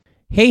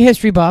Hey,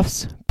 history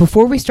buffs.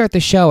 Before we start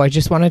the show, I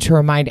just wanted to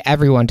remind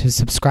everyone to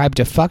subscribe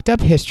to Fucked Up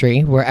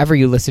History wherever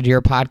you listen to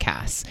your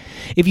podcasts.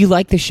 If you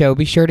like the show,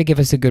 be sure to give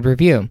us a good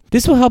review.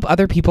 This will help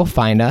other people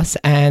find us,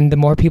 and the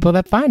more people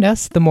that find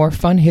us, the more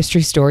fun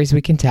history stories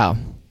we can tell.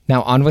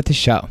 Now on with the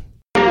show.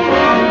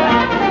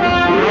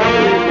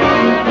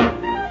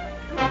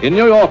 In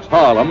New York's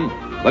Harlem,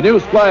 the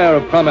new squire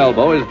of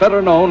Crumelbo is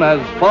better known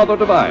as Father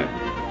Divine,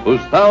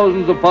 whose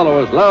thousands of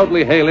followers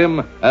loudly hail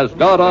him as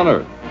God on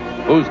earth,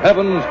 whose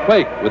heavens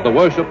quake with the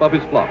worship of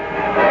his flock.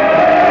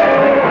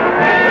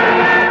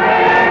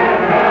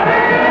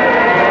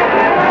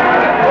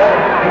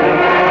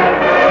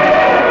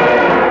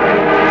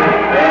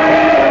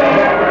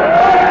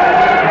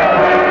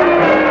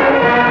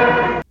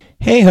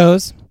 Hey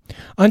hoes.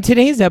 On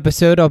today's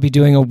episode, I'll be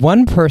doing a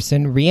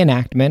one-person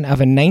reenactment of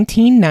a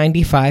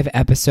 1995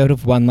 episode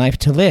of One Life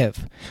to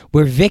Live,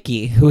 where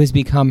Vicky, who has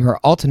become her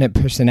alternate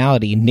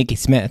personality, Nikki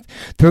Smith,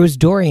 throws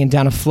Dorian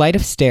down a flight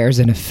of stairs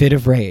in a fit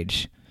of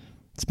rage.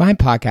 It's my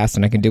podcast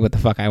and I can do what the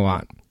fuck I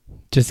want.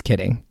 Just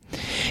kidding.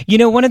 You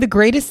know, one of the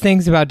greatest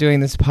things about doing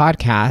this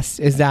podcast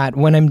is that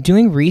when I'm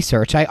doing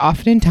research, I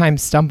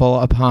oftentimes stumble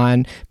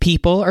upon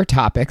people or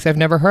topics I've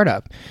never heard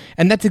of.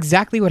 And that's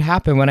exactly what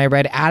happened when I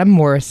read Adam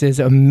Morris's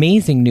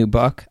amazing new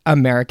book,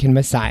 American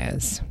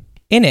Messiahs.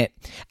 In it,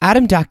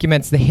 Adam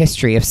documents the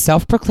history of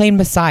self-proclaimed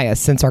messiahs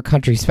since our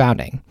country's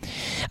founding.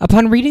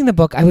 Upon reading the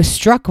book, I was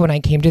struck when I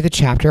came to the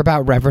chapter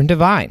about Reverend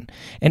Divine,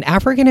 an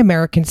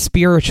African-American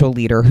spiritual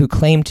leader who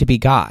claimed to be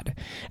God.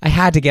 I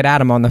had to get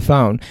Adam on the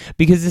phone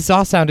because this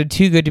all sounded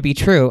too good to be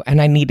true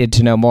and I needed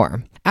to know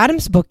more.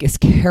 Adam's book is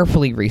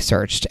carefully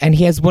researched, and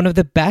he has one of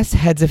the best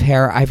heads of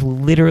hair I've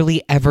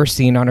literally ever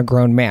seen on a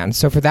grown man.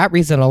 So for that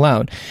reason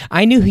alone,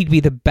 I knew he'd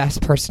be the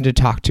best person to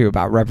talk to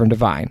about Reverend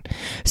Divine.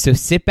 So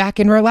sit back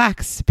and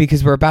relax,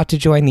 because we're about to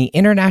join the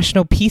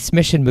International Peace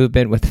Mission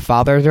movement with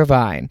Father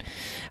Divine.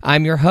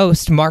 I'm your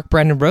host, Mark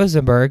Brennan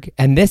Rosenberg,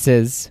 and this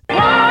is...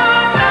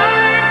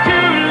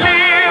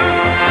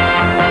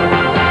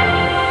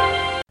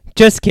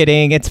 Just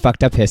kidding, it's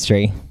Fucked Up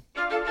History.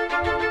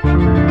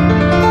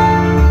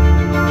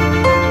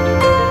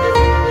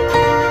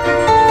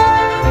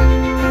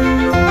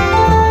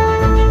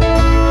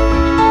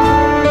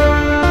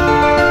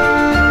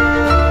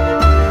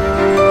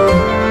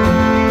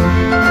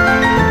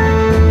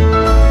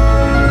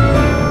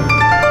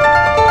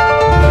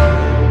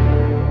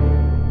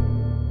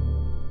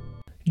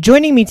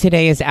 Joining me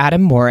today is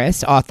Adam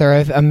Morris, author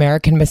of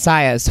American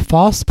Messiahs,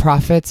 False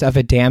Prophets of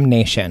a Damned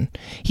Nation.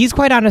 He's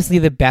quite honestly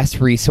the best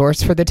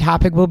resource for the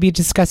topic we'll be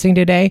discussing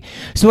today,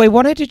 so I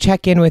wanted to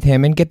check in with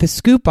him and get the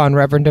scoop on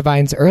Reverend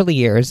Divine's early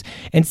years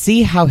and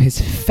see how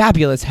his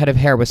fabulous head of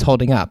hair was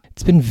holding up.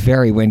 It's been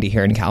very windy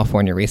here in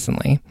California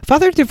recently.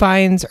 Father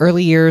Divine's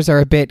early years are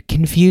a bit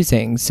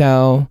confusing,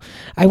 so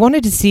I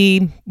wanted to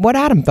see what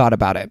Adam thought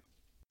about it.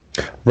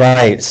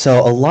 Right,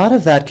 so a lot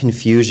of that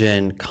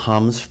confusion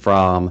comes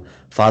from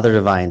Father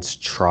Divine's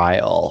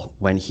trial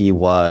when he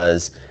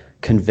was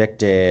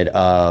convicted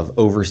of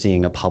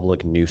overseeing a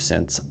public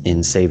nuisance in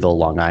Sayville,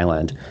 Long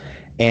Island.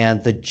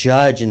 And the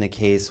judge in the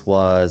case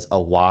was a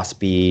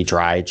waspy,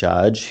 dry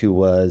judge who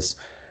was,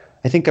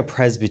 I think, a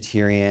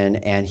Presbyterian,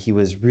 and he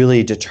was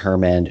really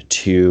determined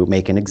to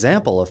make an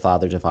example of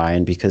Father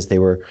Divine because they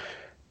were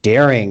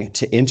daring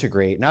to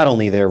integrate not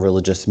only their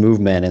religious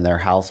movement and their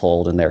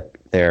household and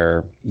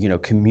their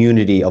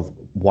community of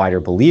wider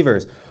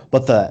believers,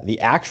 but the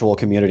actual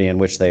community in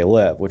which they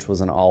live, which was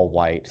an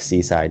all-white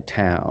seaside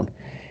town.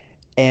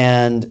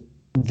 And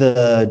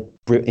the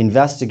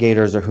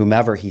investigators or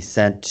whomever he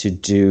sent to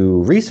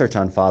do research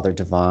on Father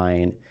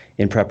Divine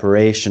in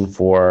preparation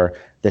for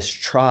this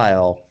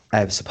trial,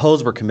 I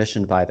suppose were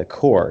commissioned by the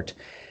court.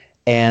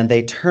 And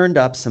they turned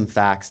up some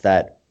facts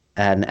that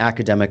an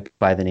academic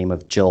by the name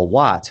of Jill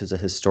Watts, who's a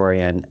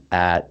historian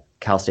at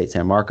Cal State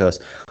San Marcos,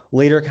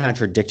 later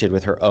contradicted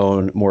with her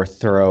own more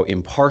thorough,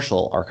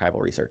 impartial archival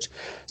research.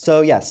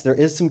 So yes, there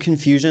is some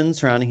confusion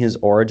surrounding his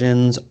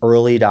origins.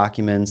 Early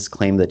documents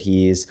claim that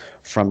he's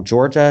from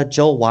Georgia.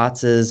 Jill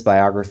Watts's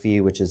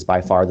biography, which is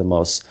by far the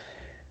most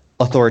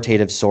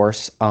authoritative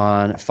source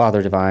on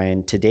Father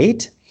Divine to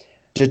date,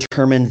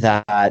 determined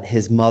that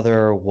his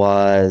mother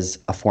was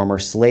a former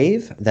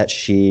slave, that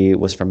she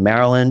was from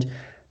Maryland,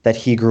 that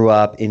he grew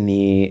up in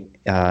the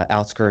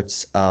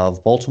outskirts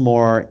of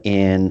Baltimore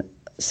in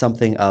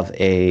something of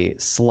a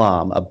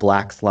slum, a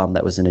black slum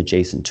that was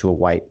adjacent to a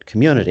white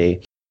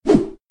community.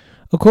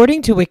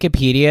 According to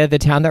Wikipedia, the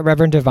town that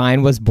Reverend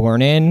Divine was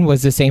born in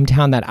was the same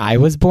town that I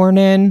was born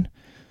in.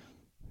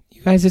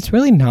 You guys, it's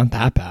really not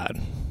that bad.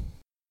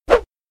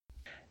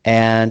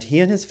 And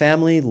he and his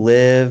family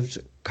lived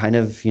kind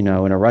of, in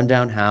a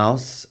rundown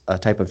house, a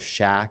type of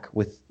shack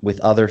with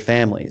other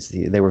families.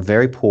 They were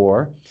very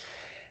poor.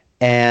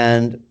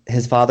 And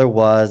his father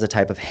was a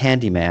type of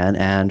handyman,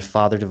 and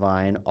Father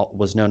Divine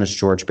was known as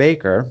George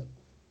Baker.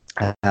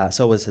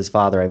 So was his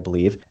father, I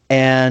believe.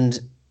 And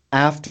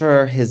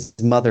after his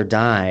mother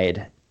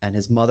died, and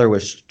his mother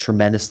was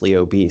tremendously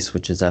obese,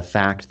 which is a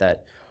fact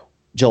that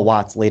Jill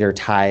Watts later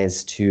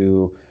ties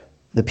to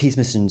the peace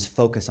mission's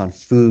focus on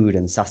food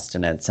and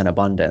sustenance and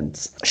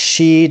abundance.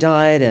 She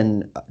died,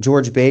 and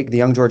the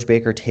young George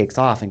Baker takes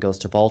off and goes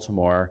to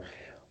Baltimore,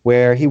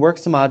 where he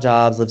works some odd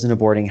jobs, lives in a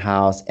boarding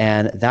house,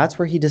 and that's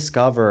where he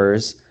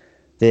discovers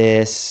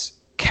this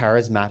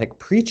charismatic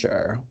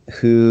preacher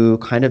who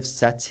kind of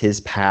sets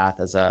his path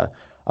as a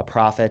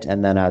prophet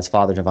and then as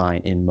Father Divine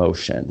in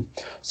motion.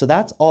 So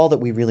that's all that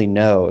we really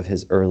know of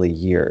his early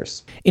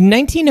years. In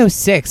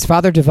 1906,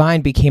 Father Divine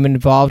became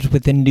involved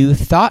with the New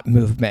Thought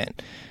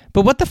movement.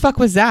 But what the fuck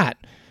was that?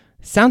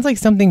 Sounds like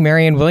something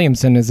Marianne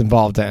Williamson is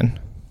involved in.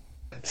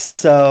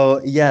 So,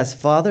 yes,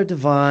 Father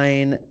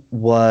Divine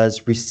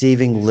was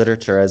receiving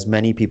literature, as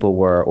many people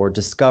were, or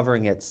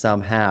discovering it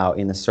somehow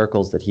in the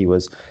circles that he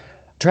was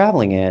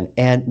traveling in.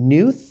 And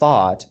New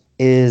Thought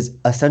is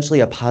essentially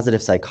a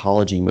positive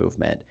psychology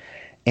movement.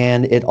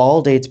 And it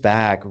all dates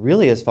back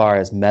really as far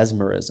as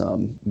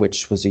mesmerism,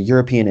 which was a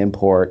European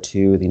import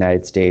to the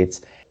United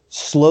States.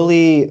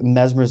 Slowly,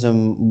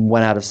 mesmerism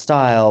went out of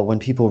style when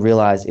people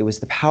realized it was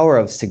the power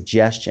of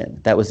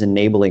suggestion that was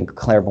enabling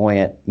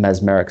clairvoyant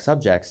mesmeric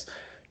subjects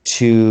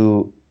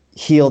to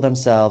heal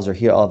themselves or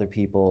heal other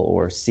people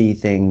or see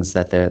things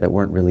that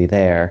weren't really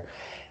there.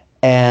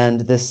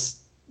 And this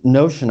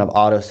notion of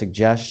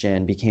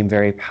autosuggestion became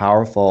very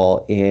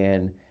powerful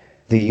in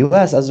the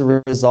U.S. as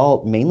a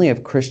result mainly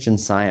of Christian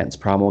Science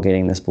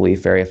promulgating this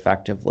belief very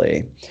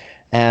effectively.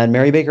 And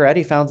Mary Baker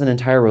Eddy founds an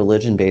entire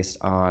religion based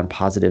on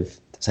positive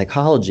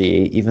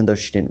psychology, even though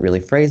she didn't really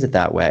phrase it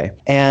that way.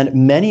 And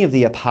many of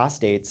the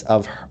apostates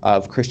of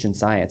Christian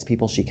Science,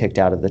 people she kicked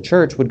out of the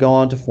church, would go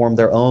on to form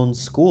their own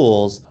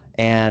schools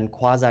and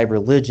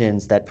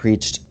quasi-religions that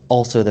preached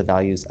also the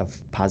values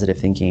of positive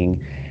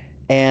thinking.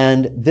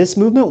 And this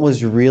movement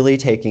was really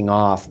taking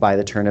off by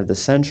the turn of the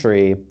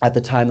century at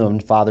the time when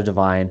Father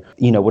Divine,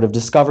 would have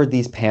discovered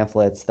these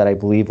pamphlets that I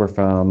believe were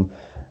from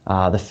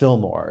the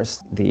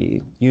Fillmores,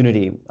 the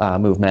Unity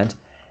movement.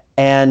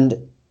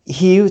 And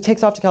he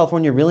takes off to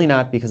California really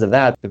not because of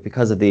that, but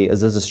because of the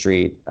Azusa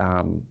Street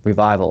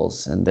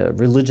revivals and the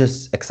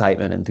religious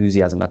excitement,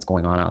 enthusiasm that's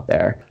going on out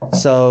there.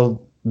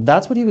 So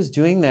that's what he was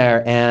doing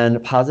there,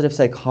 and positive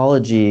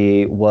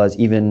psychology was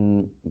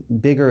even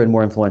bigger and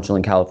more influential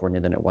in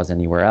California than it was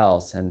anywhere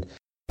else. And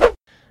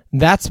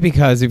that's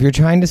because if you're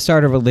trying to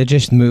start a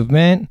religious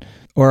movement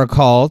or a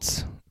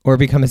cult or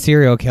become a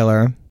serial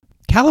killer,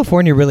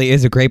 California really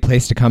is a great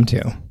place to come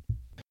to.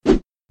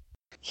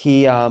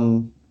 He,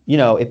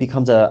 it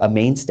becomes a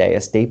mainstay,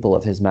 a staple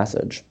of his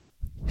message.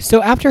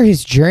 So after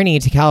his journey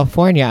to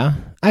California,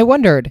 I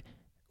wondered,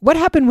 what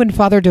happened when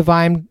Father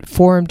Divine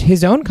formed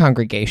his own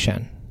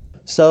congregation?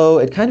 So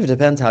it kind of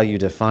depends how you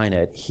define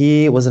it.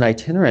 He was an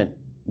itinerant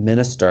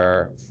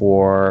minister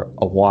for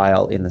a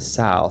while in the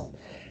South,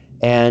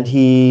 and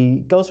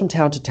he goes from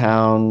town to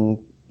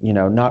town,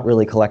 not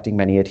really collecting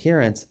many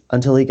adherents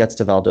until he gets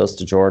to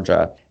Valdosta,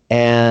 Georgia.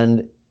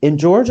 And in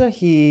Georgia,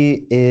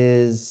 he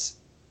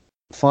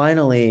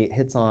finally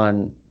hits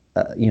on,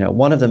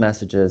 one of the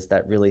messages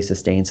that really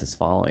sustains his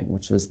following,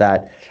 which was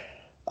that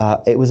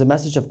it was a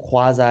message of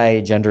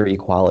quasi-gender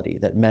equality,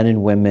 that men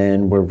and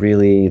women were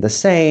really the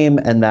same,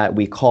 and that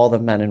we call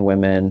them men and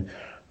women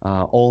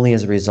only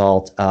as a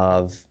result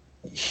of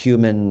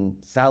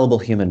fallible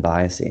human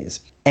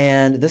biases.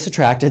 And this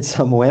attracted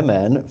some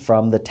women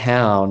from the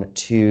town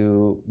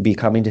to be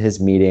coming to his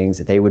meetings.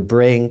 They would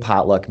bring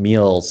potluck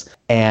meals,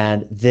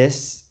 and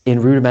this in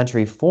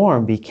rudimentary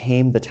form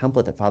became the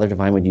template that Father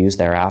Divine would use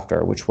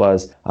thereafter, which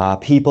was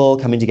people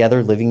coming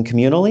together, living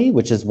communally,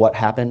 which is what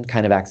happened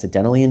kind of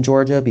accidentally in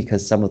Georgia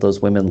because some of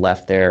those women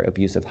left their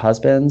abusive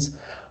husbands,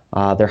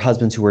 their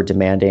husbands who were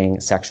demanding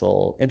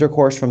sexual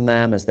intercourse from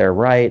them as their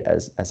right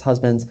as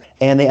husbands.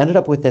 And they ended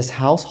up with this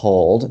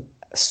household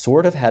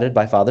sort of headed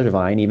by Father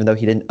Divine, even though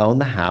he didn't own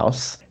the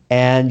house.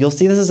 And you'll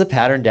see this as a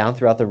pattern down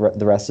throughout the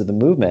rest of the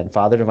movement.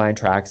 Father Divine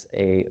tracks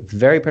a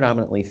very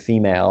predominantly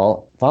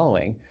female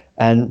following,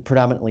 and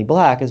predominantly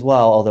black as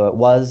well, although it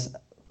was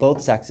both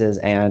sexes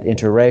and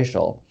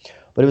interracial.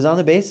 But it was on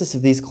the basis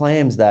of these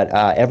claims that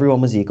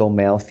everyone was equal,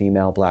 male,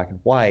 female, black, and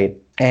white.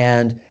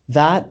 And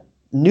that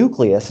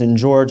nucleus in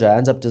Georgia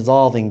ends up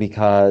dissolving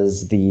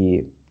because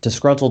the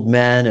disgruntled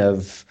men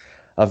of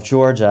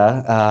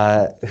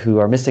Georgia who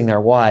are missing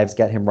their wives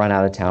get him run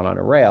out of town on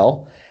a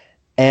rail.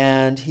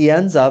 And he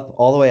ends up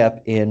all the way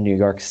up in New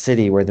York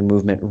City, where the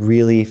movement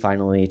really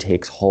finally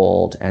takes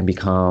hold and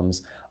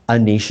becomes a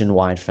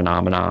nationwide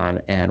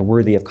phenomenon and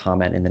worthy of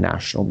comment in the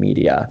national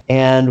media.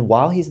 And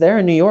while he's there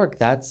in New York,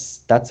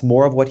 that's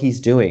more of what he's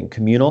doing.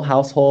 Communal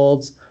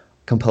households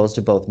composed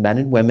of both men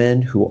and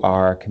women who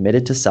are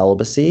committed to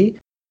celibacy.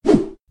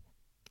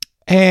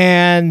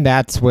 And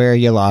that's where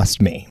you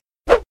lost me.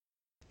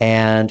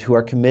 And who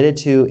are committed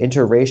to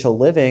interracial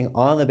living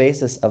on the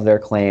basis of their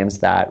claims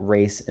that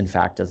race, in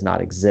fact, does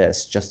not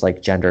exist, just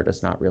like gender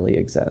does not really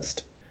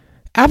exist.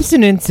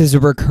 Abstinence is a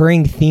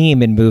recurring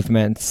theme in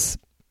movements,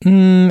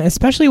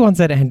 especially ones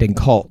that end in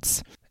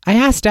cults. I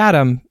asked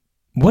Adam,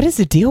 what is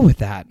the deal with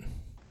that?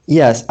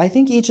 Yes, I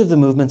think each of the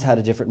movements had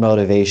a different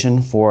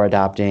motivation for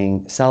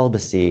adopting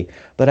celibacy,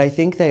 but I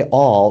think they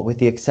all, with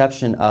the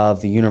exception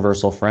of the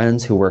Universal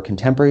Friends who were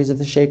contemporaries of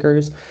the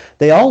Shakers,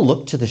 they all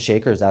looked to the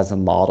Shakers as a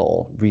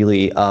model,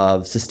 really,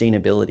 of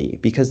sustainability,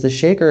 because the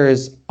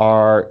Shakers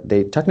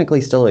they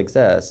technically still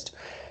exist.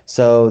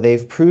 So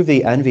they've proved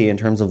the envy in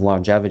terms of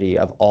longevity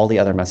of all the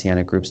other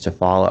Messianic groups to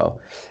follow.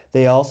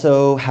 They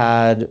also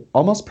had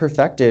almost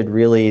perfected,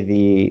 really,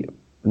 the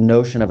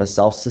notion of a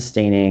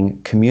self-sustaining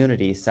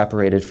community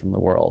separated from the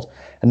world.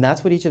 And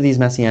that's what each of these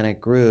Messianic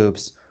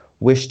groups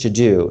wish to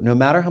do. No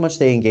matter how much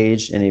they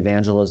engaged in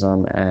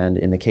evangelism, and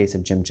in the case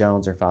of Jim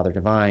Jones or Father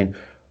Divine,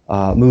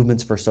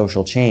 movements for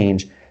social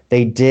change,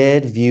 they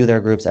did view their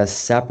groups as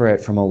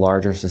separate from a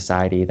larger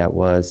society that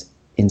was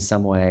in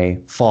some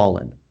way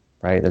fallen,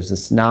 right? There's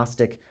this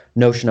Gnostic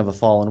notion of a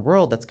fallen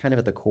world that's kind of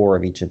at the core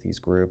of each of these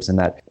groups, and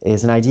that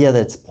is an idea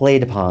that's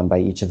played upon by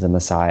each of the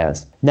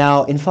messiahs.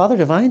 Now, in Father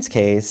Divine's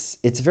case,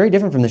 it's very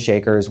different from the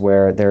Shakers,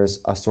 where there's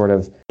a sort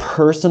of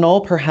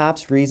personal,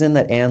 perhaps, reason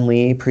that Ann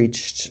Lee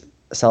preached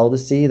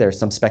celibacy. There's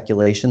some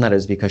speculation that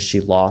is because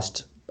she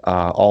lost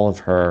all of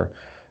her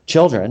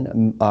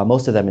children,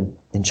 most of them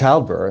in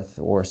childbirth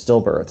or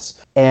stillbirths.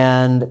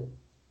 And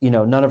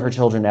none of her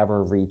children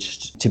ever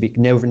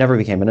never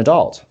became an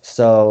adult.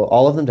 So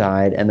all of them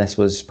died, and this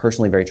was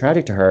personally very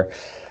tragic to her.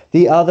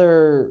 The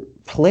other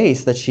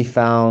place that she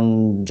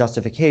found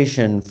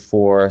justification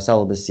for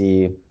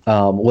celibacy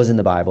was in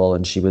the Bible,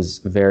 and she was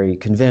very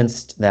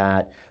convinced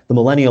that the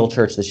millennial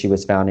church that she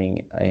was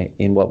founding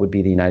in what would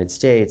be the United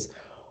States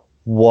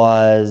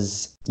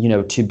was,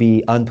 to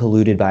be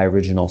unpolluted by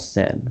original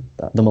sin,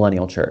 the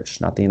millennial church,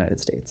 not the United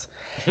States.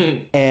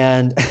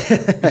 And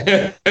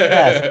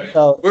yes,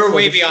 we're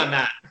way beyond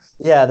that.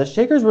 Yeah, the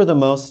Shakers were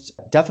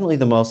definitely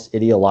the most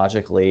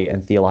ideologically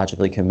and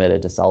theologically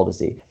committed to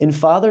celibacy. In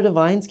Father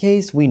Divine's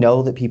case, we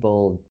know that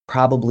people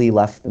probably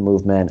left the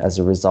movement as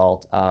a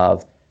result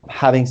of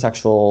having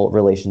sexual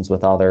relations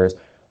with others.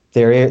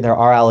 There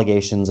are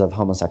allegations of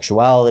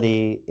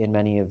homosexuality in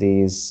many of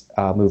these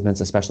movements,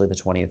 especially the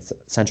 20th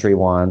century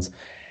ones.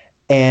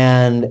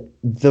 And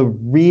the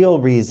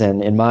real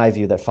reason, in my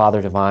view, that Father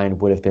Divine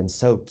would have been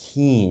so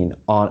keen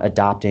on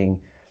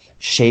adopting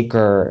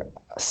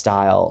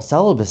Shaker-style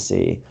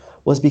celibacy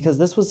was because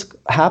this was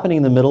happening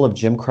in the middle of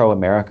Jim Crow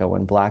America,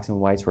 when blacks and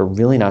whites were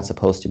really not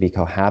supposed to be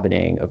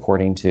cohabiting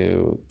according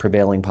to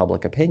prevailing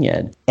public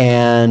opinion.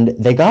 And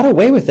they got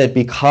away with it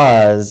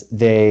because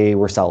they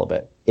were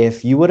celibate.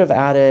 If you would have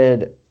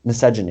added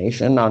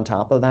miscegenation on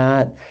top of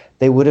that,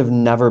 they would have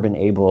never been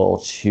able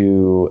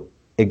to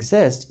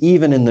exist,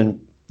 even in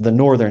the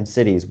northern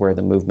cities where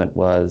the movement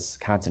was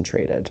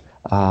concentrated.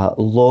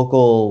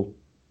 Local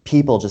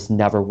people just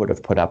never would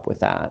have put up with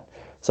that.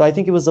 So I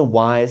think it was a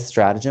wise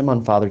stratagem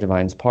on Father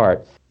Divine's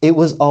part. It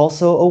was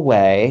also a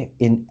way,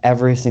 in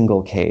every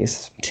single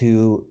case,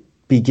 to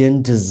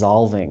begin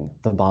dissolving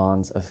the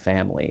bonds of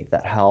family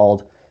that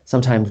held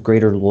sometimes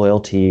greater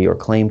loyalty or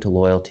claim to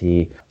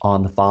loyalty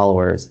on the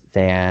followers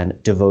than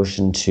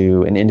devotion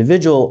to an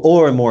individual,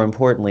 or more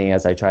importantly,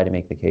 as I try to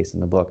make the case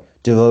in the book,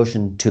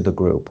 devotion to the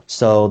group.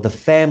 So the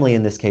family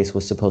in this case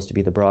was supposed to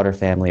be the broader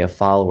family of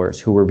followers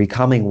who were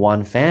becoming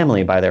one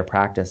family by their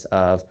practice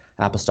of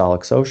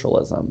apostolic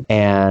socialism.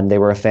 And they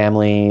were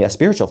a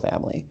spiritual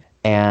family,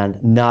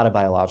 and not a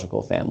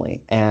biological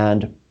family.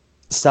 And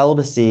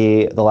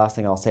celibacy, the last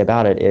thing I'll say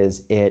about it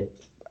is it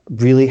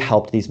really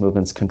helped these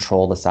movements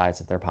control the size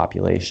of their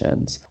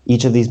populations.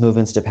 Each of these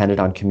movements depended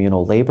on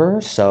communal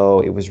labor, so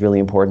it was really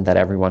important that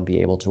everyone be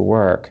able to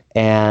work.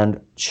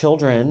 And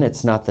children,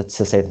 it's not to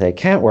say that they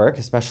can't work,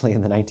 especially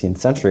in the 19th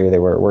century, they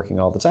were working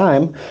all the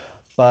time,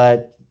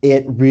 but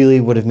it really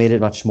would have made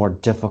it much more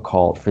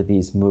difficult for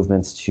these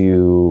movements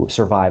to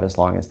survive as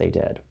long as they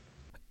did.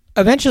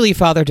 Eventually,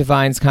 Father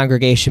Divine's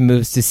congregation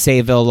moves to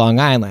Sayville, Long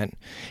Island.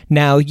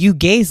 Now, you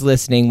gays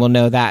listening will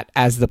know that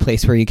as the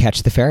place where you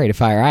catch the ferry to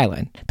Fire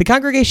Island. The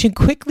congregation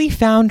quickly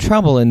found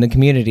trouble in the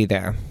community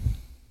there.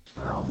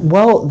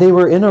 Well, they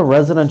were in a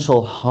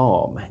residential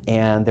home,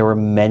 and there were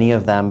many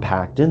of them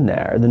packed in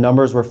there. The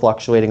numbers were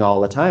fluctuating all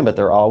the time, but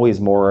there are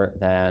always more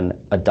than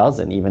a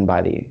dozen, even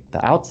by the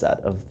outset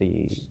of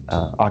the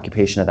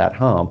occupation of that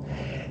home.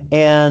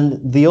 And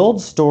the old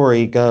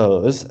story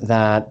goes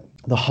that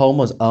the home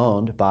was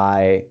owned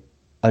by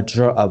a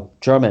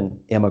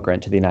German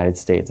immigrant to the United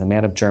States, a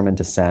man of German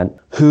descent,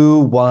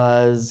 who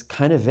was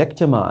kind of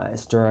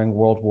victimized during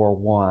World War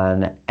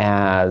I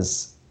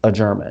as a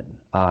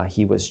German.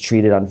 He was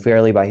treated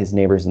unfairly by his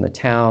neighbors in the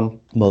town,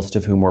 most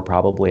of whom were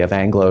probably of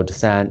Anglo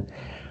descent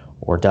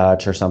or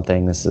Dutch or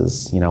something. This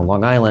is,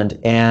 Long Island.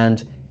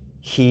 And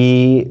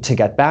he, to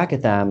get back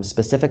at them,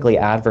 specifically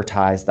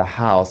advertised the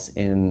house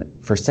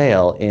for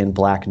sale in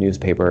black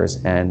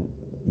newspapers, and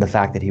the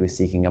fact that he was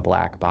seeking a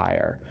black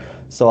buyer.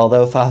 So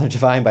although Father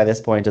Divine by this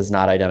point does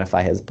not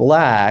identify as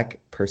black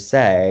per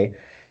se,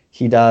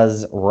 he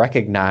does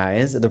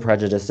recognize the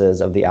prejudices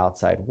of the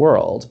outside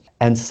world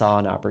and saw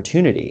an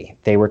opportunity.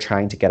 They were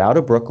trying to get out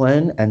of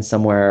Brooklyn and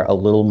somewhere a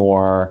little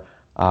more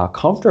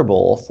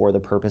comfortable for the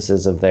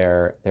purposes of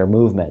their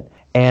movement.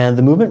 And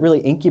the movement really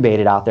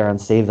incubated out there on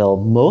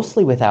Sayville,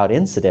 mostly without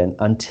incident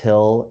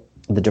until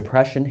the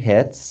Depression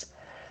hits.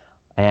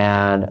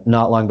 And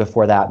not long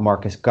before that,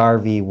 Marcus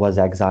Garvey was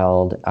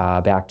exiled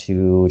back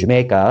to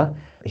Jamaica.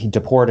 He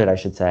deported, I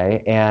should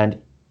say.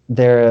 And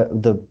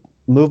the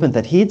movement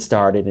that he'd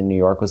started in New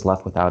York was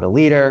left without a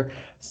leader.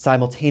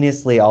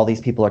 Simultaneously, all these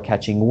people are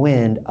catching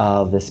wind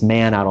of this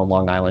man out on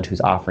Long Island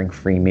who's offering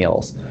free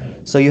meals.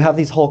 So you have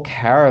these whole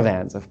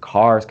caravans of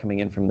cars coming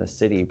in from the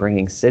city,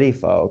 bringing city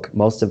folk,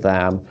 most of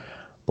them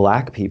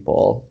black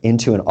people,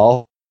 into an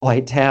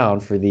all-white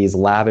town for these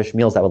lavish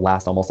meals that would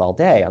last almost all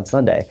day on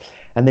Sunday.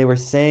 And they were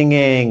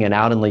singing and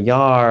out in the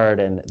yard,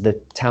 and the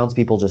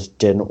townspeople just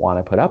didn't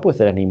want to put up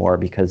with it anymore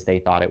because they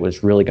thought it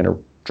was really going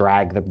to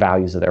drag the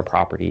values of their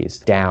properties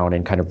down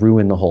and kind of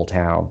ruin the whole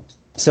town.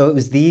 So it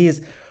was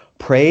these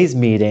praise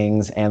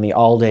meetings and the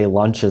all-day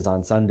lunches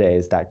on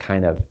Sundays that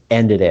kind of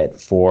ended it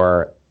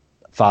for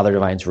Father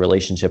Divine's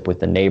relationship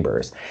with the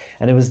neighbors.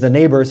 And it was the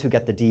neighbors who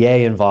get the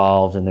DA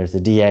involved, and there's the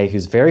DA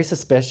who's very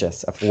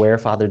suspicious of where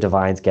Father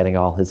Divine's getting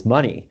all his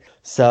money.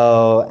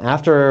 So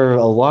after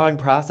a long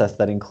process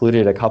that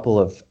included a couple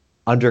of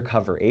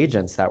undercover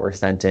agents that were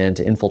sent in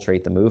to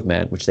infiltrate the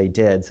movement, which they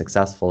did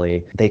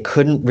successfully, they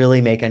couldn't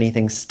really make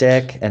anything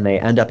stick, and they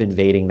end up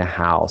invading the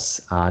house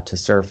to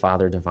serve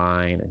Father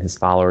Divine and his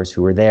followers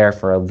who were there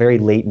for a very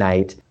late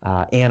night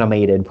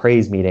animated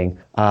praise meeting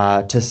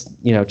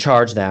to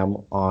charge them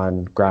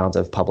on grounds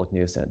of public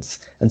nuisance.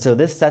 And so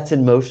this sets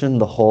in motion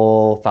the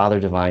whole Father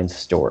Divine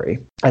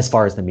story as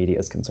far as the media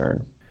is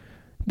concerned.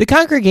 The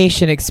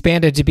congregation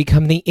expanded to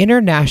become the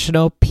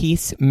International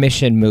Peace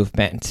Mission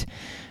Movement,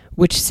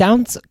 which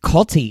sounds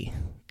culty.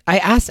 I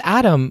asked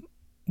Adam,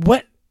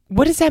 what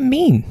does that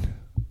mean?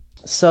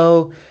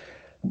 So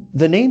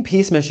the name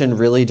Peace Mission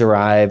really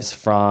derives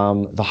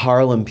from the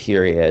Harlem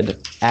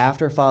period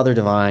after Father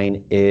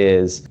Divine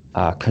is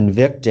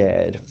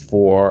convicted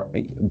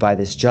by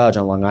this judge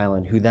on Long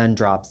Island, who then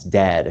drops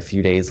dead a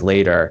few days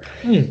later.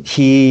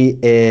 He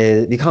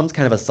becomes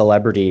kind of a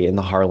celebrity in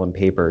the Harlem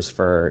papers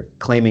for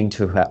claiming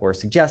to or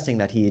suggesting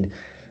that he'd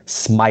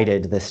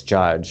smited this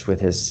judge with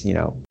his,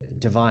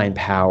 divine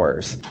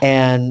powers.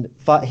 And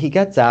he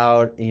gets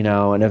out,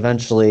 and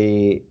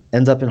eventually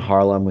ends up in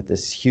Harlem with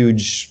this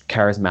huge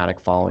charismatic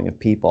following of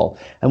people.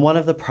 And one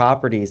of the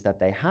properties that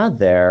they had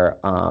there,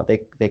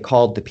 they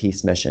called the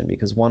Peace Mission,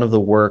 because one of the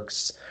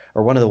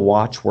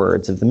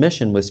watchwords of the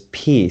mission was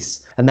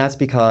peace. And that's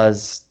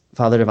because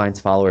Father Divine's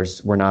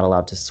followers were not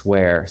allowed to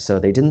swear. So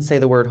they didn't say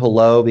the word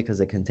hello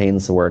because it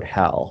contains the word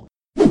hell.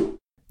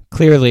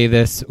 Clearly,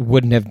 this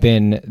wouldn't have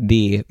been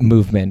the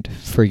movement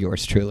for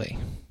yours truly.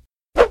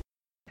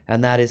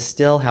 And that is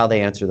still how they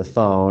answer the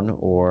phone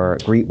or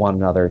greet one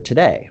another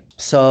today.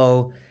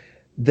 So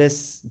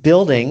this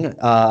building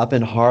up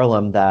in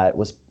Harlem that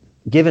was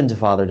given to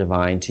Father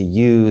Divine to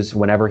use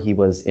whenever he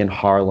was in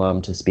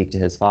Harlem to speak to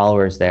his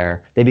followers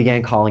there, they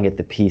began calling it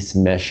the Peace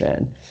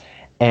Mission.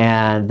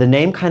 And the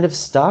name kind of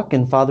stuck,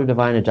 and Father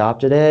Divine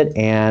adopted it.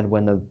 And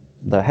when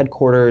the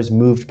headquarters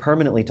moved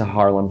permanently to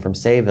Harlem from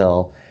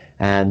Sayville,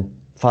 and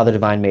Father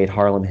Divine made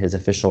Harlem his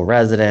official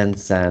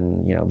residence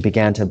and,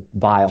 began to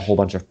buy a whole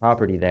bunch of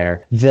property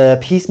there, the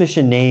Peace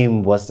Mission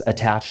name was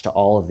attached to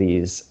all of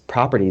these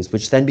properties,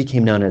 which then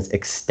became known as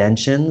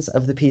extensions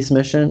of the Peace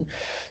Mission.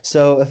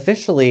 So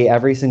officially,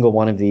 every single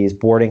one of these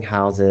boarding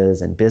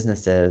houses and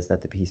businesses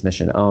that the Peace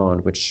Mission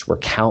owned, which were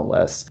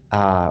countless,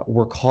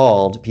 were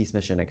called Peace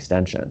Mission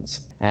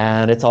extensions.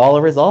 And it's all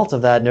a result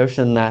of that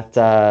notion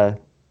that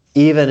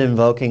even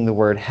invoking the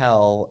word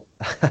hell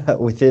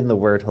within the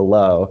word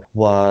hello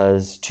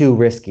was too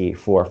risky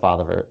for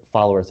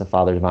followers of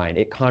Father Divine.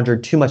 It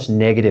conjured too much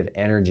negative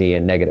energy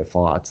and negative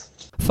thoughts.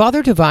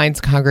 Father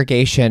Divine's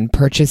congregation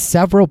purchased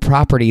several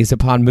properties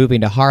upon moving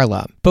to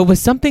Harlem, but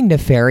was something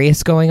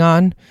nefarious going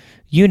on?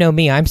 You know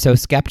me, I'm so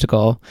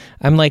skeptical.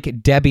 I'm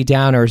like Debbie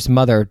Downer's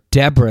mother,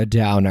 Deborah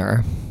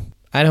Downer.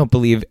 I don't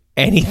believe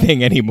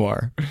anything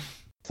anymore.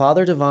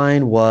 Father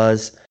Divine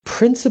was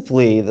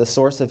principally the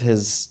source of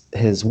his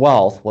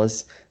wealth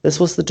was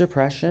the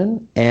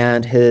Depression,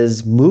 and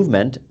his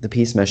movement, the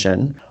Peace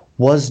Mission,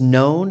 was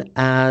known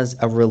as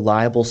a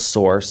reliable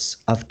source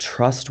of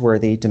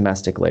trustworthy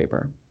domestic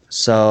labor.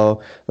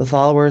 So the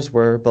followers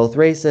were both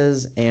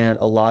races, and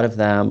a lot of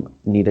them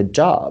needed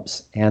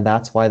jobs. And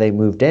that's why they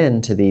moved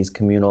into these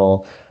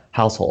communal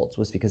households,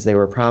 was because they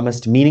were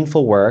promised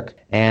meaningful work.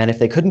 And if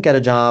they couldn't get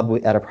a job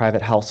at a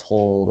private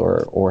household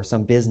or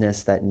some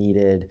business that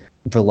needed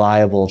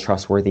reliable,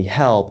 trustworthy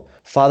help,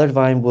 Father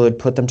Divine would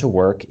put them to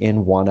work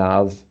in one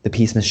of the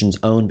Peace Mission's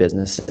own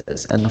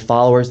businesses. And the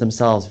followers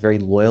themselves very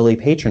loyally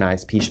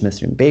patronized Peace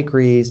Mission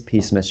bakeries,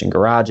 Peace Mission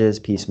garages,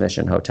 Peace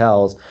Mission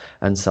hotels,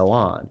 and so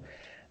on.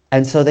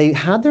 And so they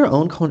had their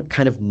own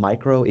kind of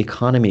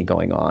microeconomy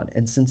going on.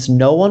 And since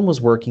no one was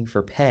working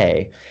for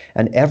pay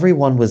and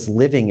everyone was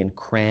living in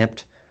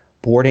cramped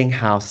boarding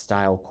house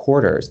style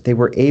quarters, they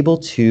were able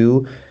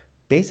to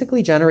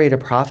basically generate a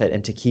profit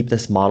and to keep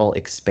this model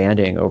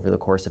expanding over the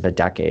course of a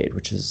decade,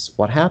 which is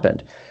what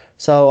happened.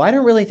 So I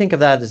don't really think of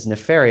that as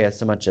nefarious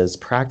so much as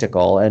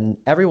practical, and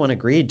everyone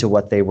agreed to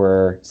what they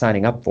were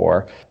signing up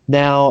for.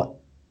 Now,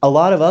 a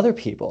lot of other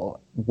people,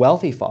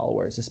 wealthy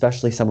followers,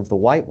 especially some of the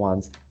white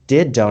ones,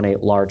 did donate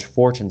large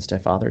fortunes to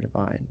Father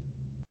Divine.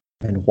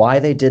 And why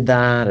they did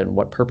that and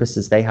what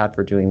purposes they had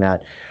for doing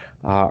that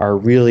are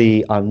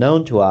really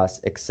unknown to us,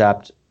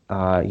 except,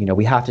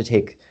 we have to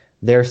take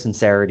their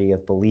sincerity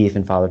of belief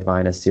in Father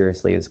Divine as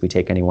seriously as we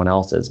take anyone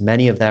else's.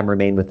 Many of them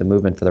remained with the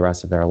movement for the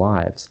rest of their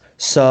lives.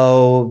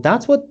 So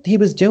that's what he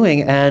was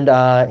doing.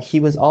 And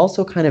he was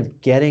also kind of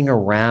getting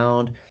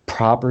around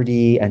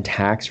property and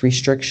tax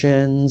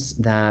restrictions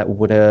that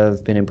would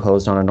have been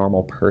imposed on a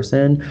normal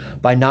person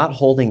by not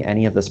holding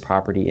any of this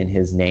property in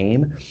his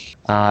name.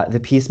 The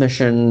Peace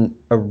Mission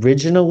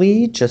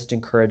originally just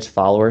encouraged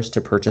followers to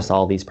purchase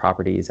all these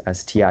properties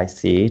as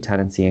TIC,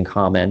 tenancy in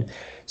common.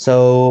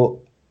 So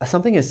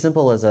something as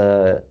simple as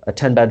a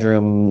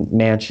 10-bedroom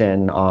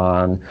mansion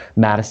on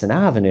Madison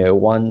Avenue,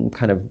 one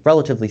kind of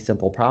relatively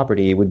simple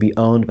property, would be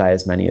owned by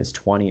as many as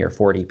 20 or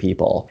 40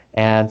 people.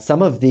 And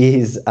some of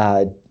these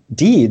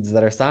deeds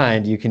that are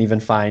signed, you can even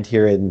find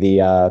here in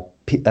the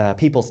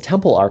People's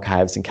Temple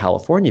archives in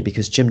California,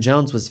 because Jim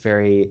Jones was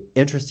very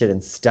interested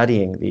in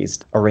studying these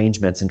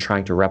arrangements and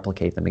trying to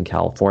replicate them in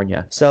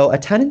California. So a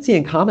tenancy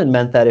in common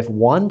meant that if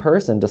one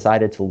person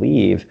decided to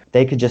leave,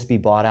 they could just be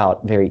bought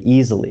out very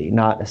easily.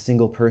 Not a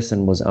single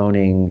person was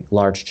owning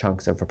large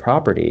chunks of a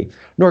property,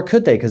 nor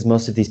could they, because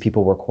most of these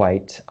people were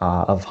quite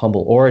of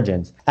humble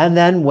origins. And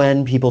then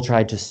when people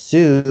tried to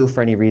sue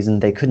for any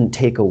reason, they couldn't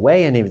take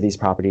away any of these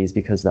properties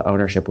because the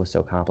ownership was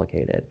so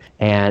complicated.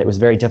 And it was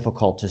very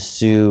difficult to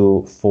sue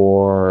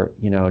for,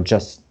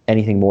 just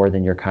anything more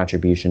than your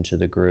contribution to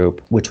the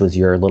group, which was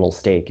your little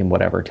stake in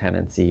whatever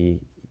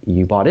tenancy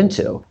you bought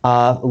into.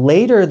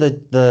 Later,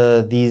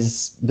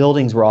 these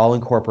buildings were all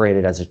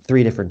incorporated as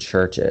 3 different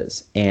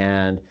churches,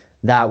 and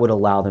that would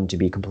allow them to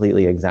be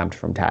completely exempt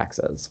from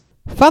taxes.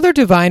 Father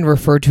Divine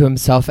referred to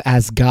himself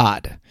as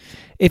God.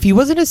 If he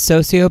wasn't a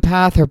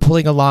sociopath or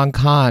pulling a long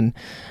con,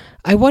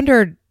 I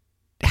wondered,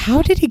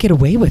 how did he get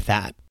away with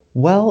that?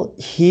 Well,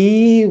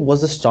 he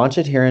was a staunch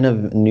adherent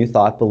of New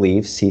Thought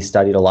beliefs. He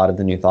studied a lot of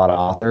the New Thought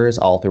authors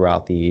all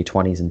throughout the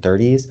 20s and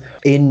 30s.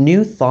 In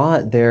New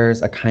Thought,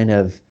 there's a kind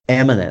of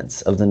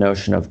eminence of the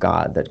notion of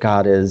God, that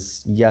God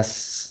is,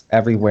 yes,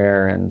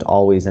 everywhere and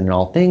always and in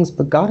all things,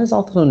 but God is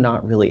also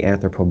not really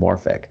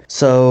anthropomorphic.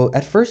 So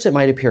at first it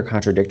might appear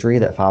contradictory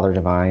that Father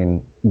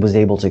Divine was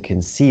able to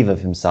conceive of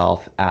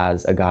himself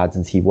as a God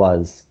since he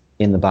was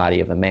in the body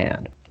of a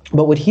man.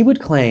 But what he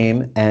would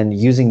claim, and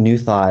using New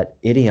Thought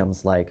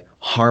idioms like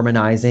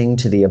harmonizing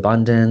to the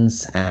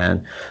abundance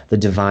and the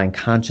divine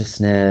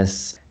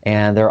consciousness,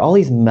 and there are all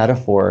these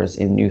metaphors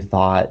in New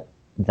Thought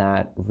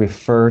that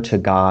refer to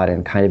God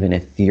in kind of an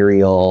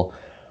ethereal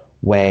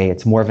way.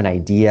 It's more of an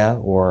idea,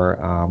 or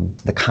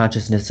the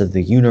consciousness of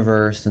the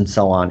universe and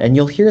so on. And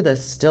you'll hear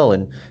this still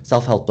in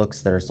self-help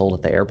books that are sold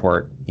at the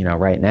airport,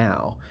 right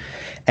now.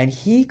 And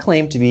he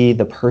claimed to be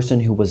the person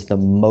who was the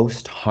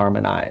most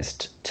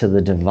harmonized to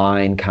the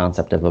divine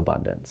concept of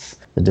abundance,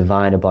 the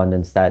divine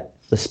abundance that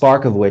the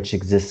spark of which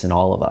exists in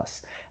all of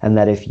us. And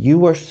that if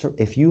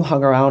you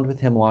hung around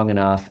with him long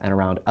enough and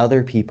around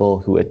other people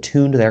who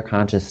attuned their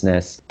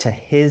consciousness to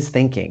his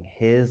thinking,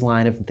 his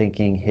line of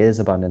thinking, his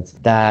abundance,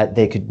 that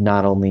they could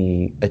not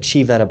only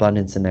achieve that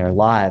abundance in their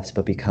lives,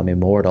 but become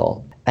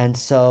immortal. And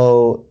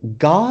so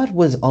God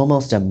was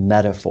almost a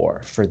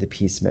metaphor for the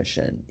Peace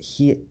Mission.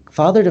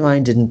 Father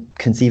Divine didn't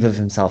conceive of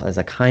himself as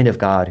a kind of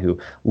God who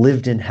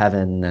lived in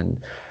heaven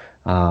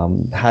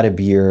and had a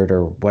beard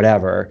or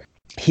whatever.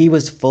 He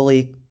was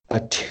fully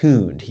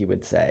attuned, he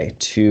would say,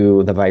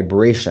 to the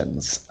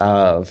vibrations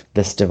of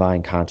this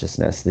divine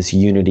consciousness, this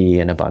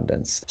unity and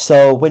abundance.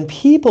 So when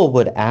people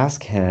would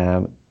ask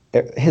him,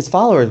 his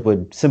followers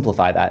would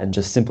simplify that and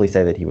just simply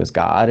say that he was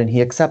God, and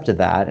he accepted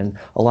that. And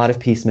a lot of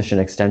Peace Mission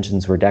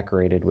extensions were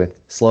decorated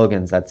with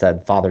slogans that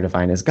said, Father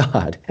Divine is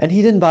God. And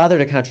he didn't bother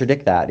to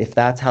contradict that. If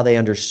that's how they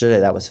understood it,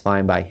 that was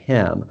fine by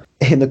him.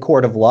 In the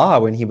court of law,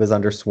 when he was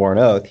under sworn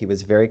oath, he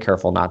was very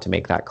careful not to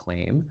make that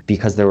claim,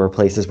 because there were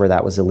places where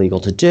that was illegal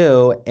to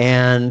do.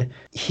 And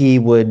he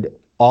would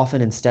often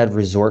instead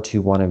resort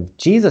to one of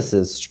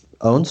Jesus's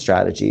own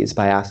strategies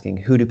by asking,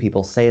 who do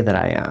people say that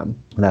I am?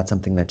 And that's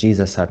something that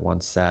Jesus had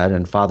once said,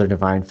 and Father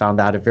Divine found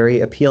that a very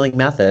appealing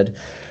method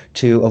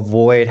to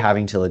avoid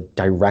having to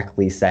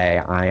directly say,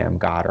 I am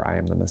God or I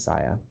am the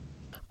Messiah.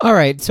 All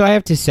right, so I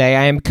have to say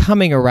I am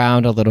coming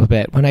around a little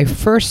bit. When I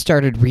first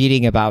started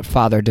reading about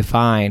Father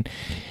Divine,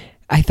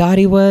 I thought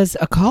he was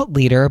a cult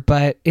leader,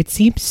 but it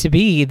seems to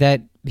be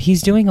that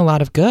he's doing a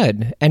lot of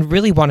good and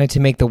really wanted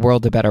to make the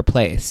world a better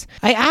place.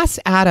 I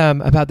asked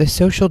Adam about the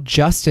social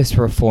justice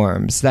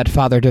reforms that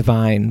Father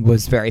Divine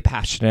was very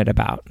passionate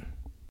about.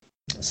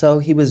 So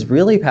he was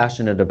really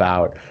passionate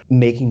about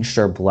making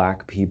sure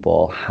Black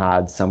people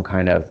had some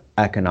kind of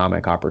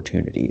economic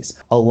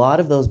opportunities. A lot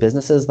of those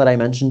businesses that I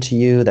mentioned to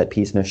you that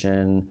Peace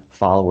Mission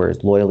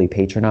followers loyally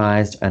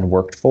patronized and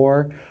worked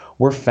for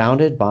were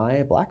founded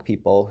by Black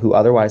people who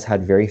otherwise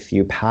had very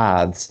few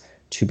paths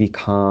to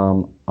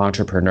become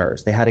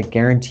entrepreneurs. They had a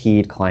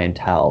guaranteed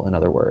clientele, in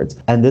other words.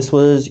 And this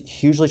was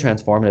hugely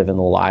transformative in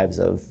the lives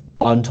of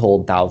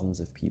untold thousands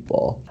of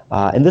people.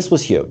 And this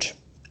was huge.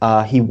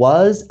 He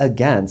was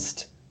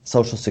against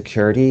Social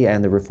Security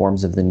and the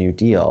reforms of the New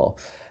Deal.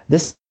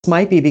 This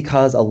might be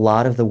because a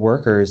lot of the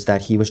workers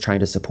that he was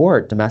trying to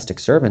support, domestic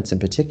servants in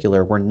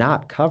particular, were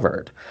not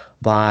covered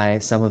by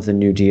some of the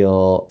New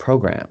Deal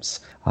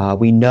programs.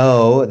 We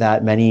know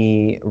that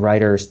many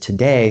writers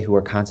today who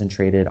are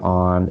concentrated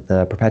on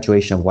the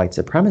perpetuation of white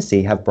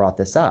supremacy have brought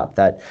this up,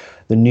 that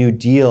the New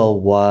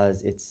Deal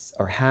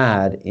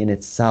had in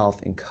itself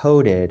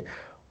encoded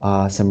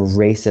some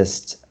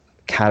racist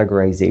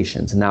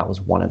categorizations, and that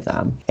was one of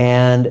them.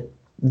 And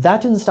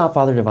that didn't stop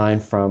Father Divine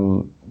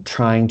from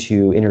trying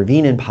to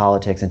intervene in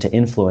politics and to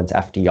influence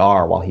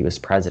FDR while he was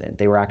president.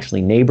 They were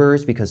actually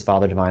neighbors because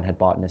Father Divine had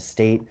bought an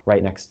estate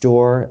right next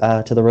door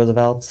to the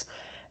Roosevelts.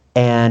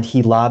 And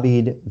he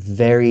lobbied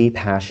very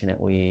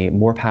passionately,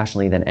 more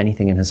passionately than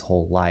anything in his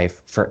whole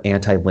life, for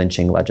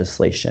anti-lynching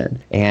legislation.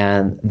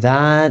 And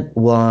that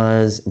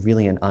was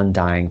really an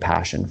undying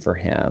passion for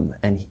him.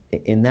 And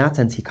in that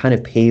sense, he kind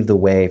of paved the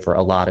way for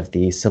a lot of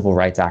the civil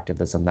rights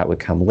activism that would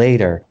come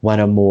later,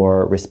 when a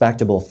more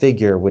respectable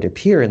figure would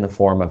appear in the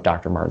form of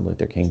Dr. Martin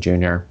Luther King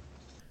Jr.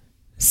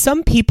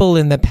 Some people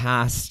in the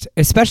past,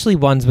 especially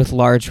ones with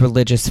large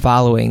religious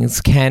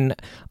followings, can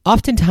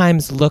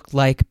oftentimes look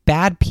like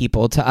bad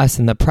people to us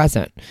in the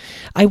present.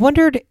 I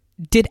wondered,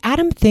 did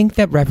Adam think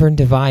that Reverend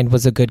Divine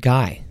was a good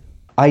guy?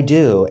 I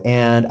do,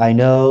 and I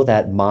know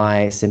that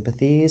my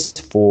sympathies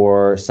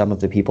for some of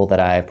the people that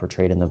I've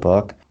portrayed in the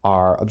book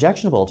are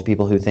objectionable to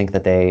people who think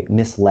that they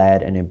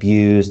misled and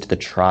abused the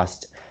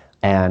trust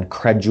and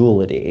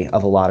credulity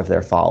of a lot of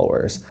their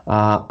followers.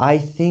 I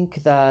think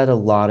that a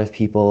lot of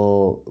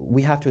people,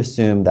 we have to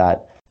assume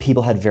that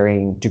people had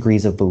varying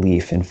degrees of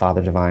belief in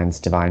Father Divine's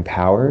divine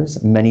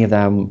powers. Many of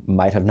them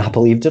might have not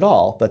believed at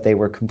all, but they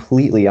were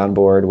completely on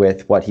board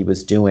with what he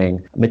was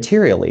doing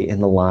materially in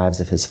the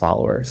lives of his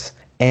followers.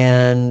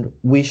 And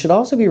we should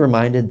also be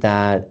reminded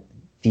that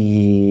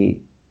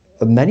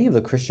many of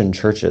the Christian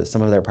churches,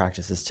 some of their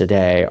practices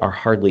today, are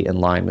hardly in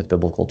line with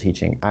biblical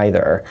teaching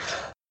either.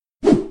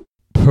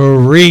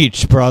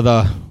 Preach,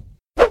 brother.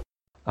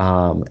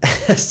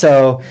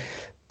 So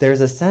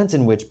there's a sense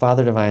in which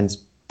Father Divine's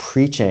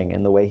preaching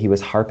and the way he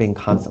was harping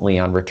constantly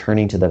on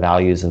returning to the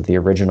values of the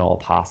original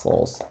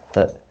apostles,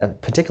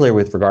 particularly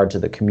with regard to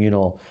the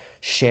communal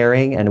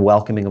sharing and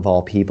welcoming of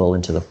all people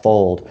into the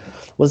fold,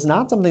 was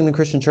not something the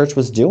Christian church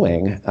was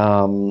doing.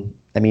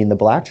 The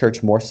Black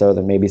church more so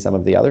than maybe some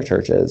of the other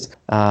churches,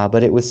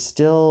 but it was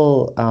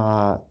still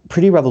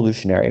pretty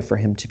revolutionary for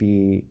him to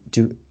be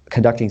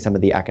conducting some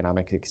of the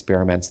economic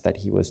experiments that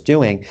he was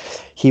doing.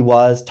 He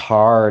was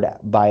tarred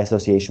by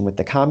association with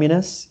the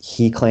communists.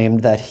 He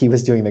claimed that he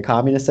was doing the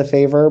communists a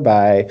favor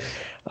by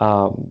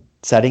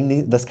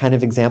setting this kind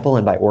of example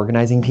and by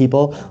organizing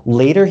people.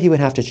 Later, he would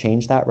have to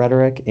change that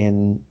rhetoric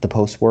in the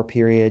post-war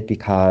period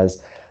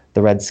because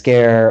the Red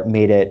Scare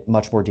made it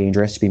much more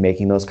dangerous to be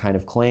making those kind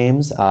of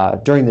claims.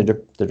 During the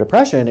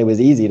Depression, it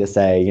was easy to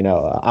say,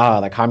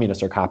 the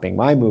communists are copying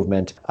my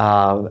movement.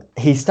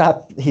 He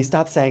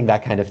stopped saying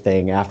that kind of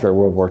thing after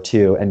World War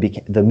II, and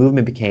the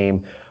movement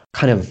became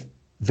kind of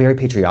very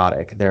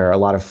patriotic. There are a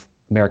lot of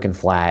American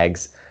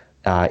flags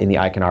in the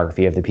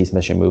iconography of the Peace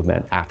Mission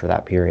movement after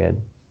that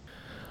period.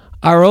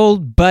 Our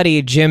old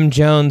buddy Jim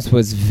Jones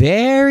was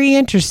very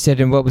interested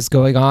in what was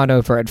going on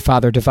over at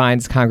Father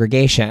Divine's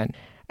congregation.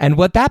 And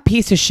what that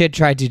piece of shit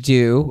tried to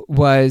do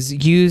was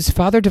use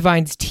Father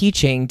Divine's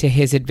teaching to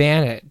his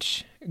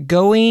advantage,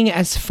 going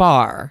as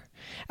far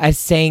as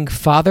saying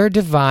Father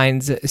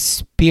Divine's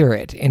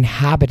spirit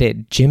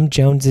inhabited Jim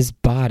Jones's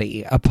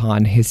body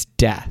upon his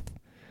death.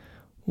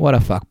 What a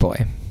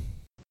fuckboy.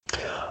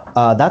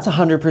 That's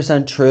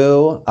 100%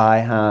 true. I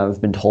have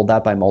been told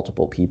that by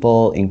multiple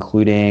people,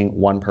 including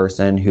one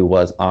person who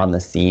was on the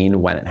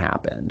scene when it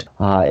happened.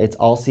 It's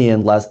also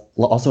in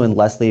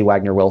Leslie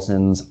Wagner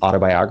Wilson's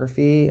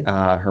autobiography,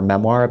 her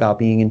memoir about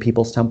being in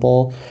People's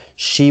Temple.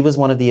 She was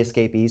one of the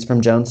escapees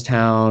from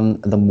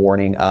Jonestown the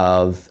morning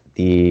of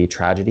the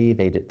tragedy.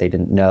 They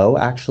didn't know,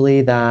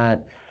 actually,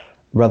 that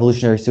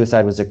revolutionary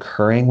suicide was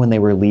occurring when they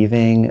were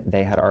leaving.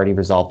 They had already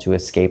resolved to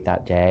escape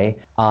that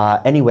day.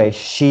 Anyway,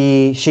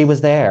 she was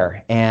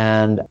there,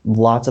 and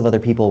lots of other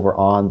people were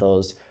on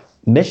those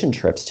mission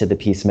trips to the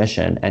Peace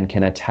Mission and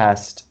can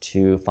attest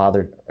to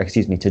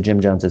Jim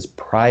Jones's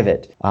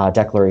private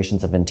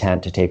declarations of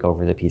intent to take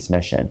over the Peace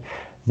Mission.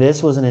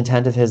 This was an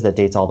intent of his that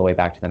dates all the way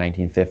back to the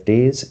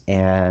 1950s,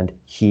 and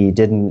he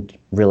didn't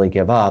really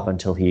give up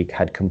until he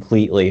had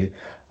completely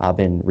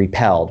been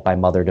repelled by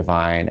Mother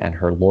Divine and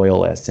her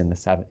loyalists in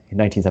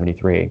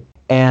 1973.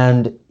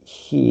 And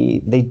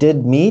they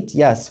did meet,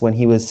 yes, when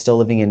he was still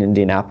living in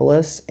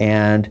Indianapolis,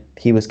 and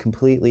he was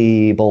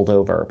completely bowled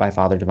over by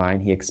Father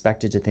Divine. He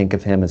expected to think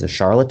of him as a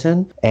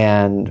charlatan,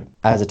 and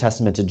as a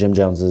testament to Jim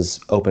Jones's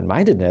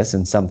open-mindedness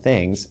in some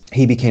things,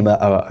 he became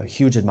a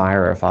huge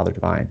admirer of Father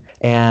Divine.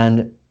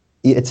 And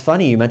it's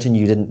funny you mentioned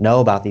you didn't know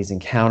about these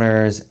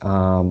encounters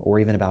or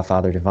even about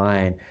Father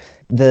Divine.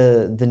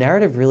 The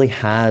narrative really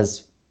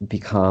has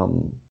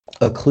become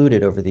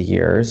occluded over the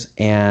years,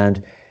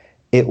 and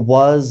it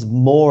was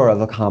more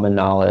of a common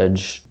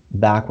knowledge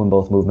back when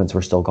both movements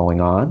were still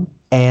going on.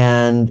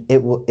 And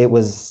it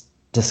was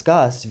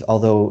discussed,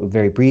 although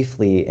very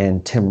briefly,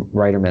 in Tim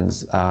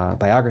Reiterman's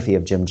biography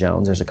of Jim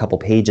Jones. There's a couple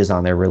pages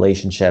on their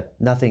relationship,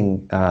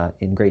 nothing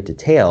in great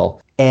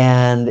detail.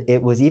 And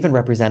it was even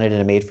represented in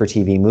a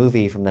made-for-TV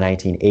movie from the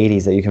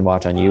 1980s that you can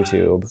watch on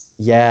YouTube.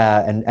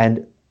 Yeah,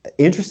 and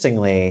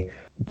interestingly,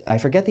 I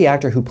forget the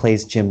actor who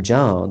plays Jim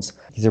Jones.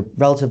 He's a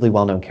relatively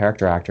well-known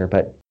character actor,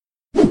 but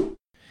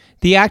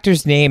the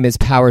actor's name is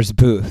Powers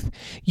Booth.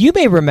 You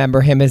may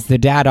remember him as the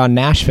dad on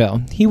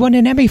Nashville. He won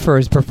an Emmy for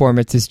his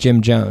performance as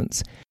Jim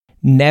Jones.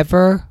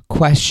 Never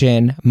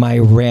question my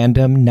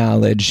random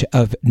knowledge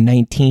of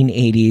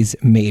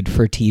 1980s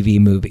made-for-TV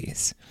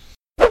movies.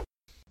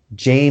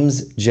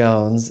 James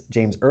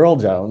Earl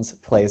Jones,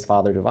 plays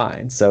Father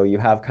Divine. So you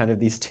have kind of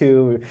these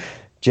two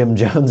Jim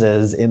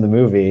Joneses in the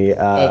movie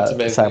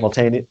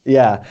simultaneously.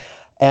 Yeah.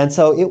 And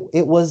so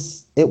it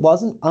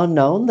wasn't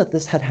unknown that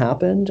this had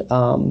happened.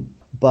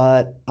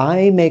 But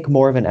I make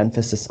more of an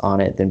emphasis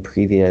on it than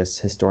previous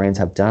historians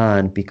have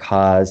done,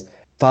 because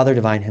Father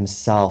Divine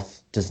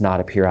himself does not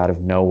appear out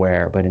of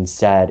nowhere, but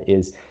instead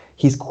he's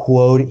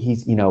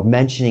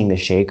mentioning the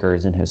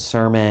Shakers in his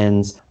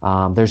sermons.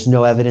 There's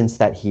no evidence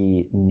that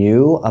he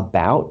knew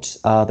about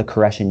the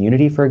Koreshan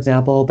unity, for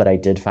example, but I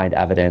did find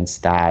evidence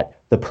that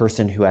the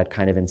person who had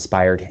kind of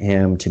inspired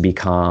him to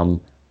become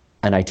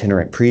an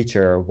itinerant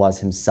preacher was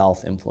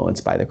himself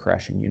influenced by the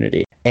Koreshan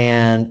unity.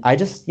 And I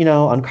just,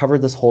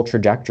 uncovered this whole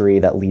trajectory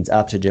that leads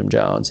up to Jim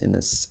Jones in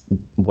this,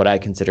 what I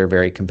consider,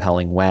 very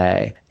compelling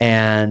way.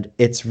 And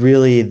it's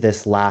really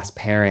this last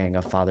pairing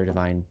of Father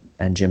Divine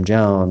and Jim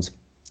Jones,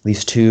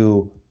 these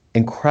two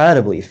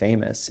incredibly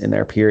famous in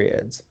their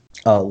periods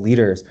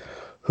leaders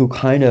who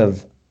kind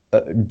of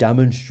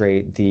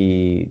demonstrate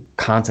the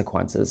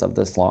consequences of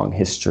this long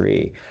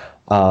history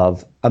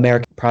of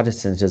American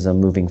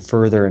Protestantism moving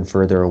further and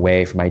further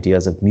away from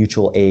ideas of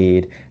mutual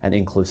aid and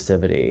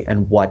inclusivity,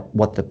 and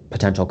what the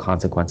potential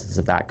consequences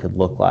of that could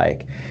look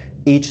like.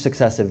 Each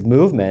successive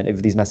movement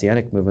of these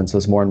messianic movements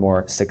was more and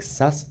more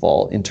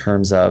successful in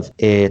terms of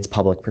its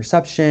public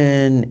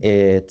perception,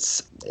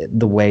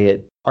 the way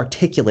it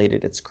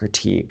articulated its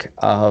critique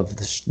of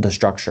the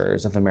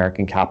structures of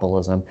American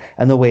capitalism,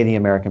 and the way the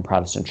American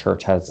Protestant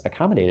Church has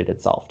accommodated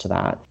itself to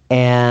that.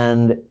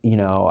 And,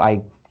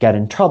 I get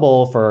in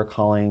trouble for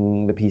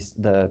calling the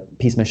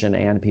Peace Mission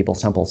and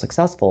People's Temple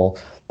successful,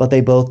 but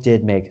they both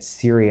did make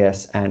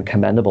serious and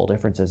commendable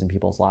differences in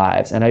people's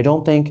lives. And I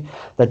don't think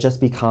that just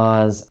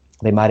because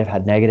they might have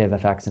had negative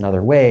effects in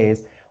other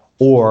ways,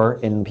 or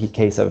in the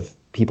case of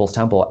People's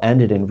Temple,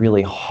 ended in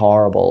really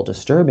horrible,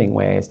 disturbing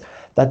ways,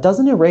 that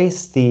doesn't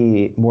erase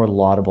the more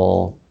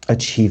laudable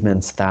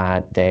achievements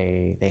that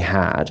they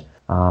had.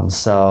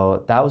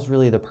 So that was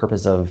really the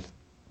purpose of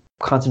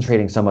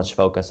concentrating so much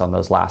focus on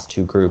those last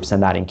two groups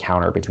and that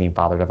encounter between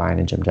Father Divine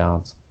and Jim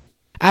Jones.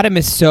 Adam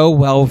is so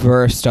well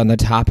versed on the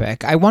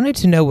topic. I wanted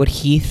to know what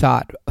he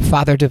thought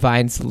Father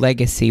Divine's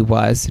legacy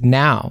was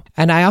now.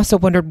 And I also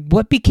wondered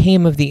what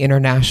became of the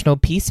international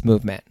peace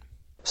movement.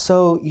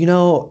 So,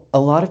 a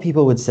lot of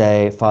people would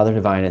say Father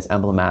Divine is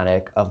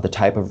emblematic of the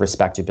type of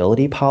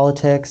respectability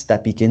politics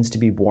that begins to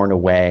be worn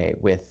away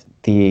with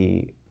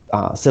the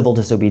civil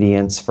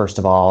disobedience, first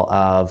of all,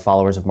 of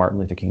followers of Martin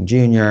Luther King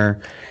Jr.,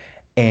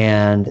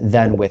 and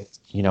then with,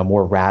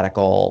 more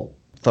radical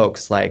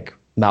folks like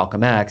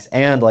Malcolm X,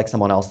 and like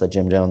someone else that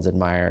Jim Jones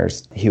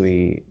admires,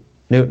 Huey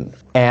Newton.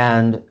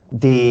 And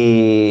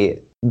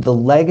the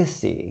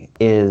legacy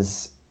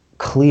is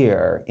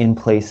clear in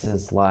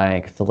places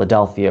like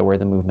Philadelphia, where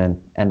the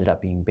movement ended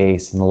up being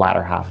based in the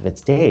latter half of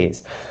its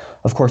days.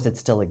 Of course, it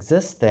still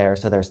exists there,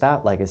 so there's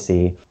that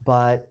legacy.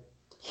 But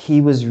he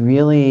was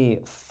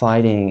really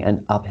fighting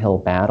an uphill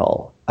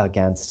battle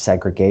against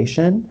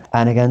segregation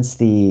and against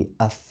the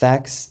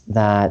effects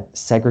that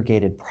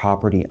segregated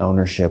property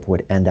ownership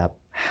would end up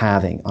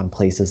having on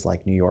places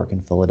like New York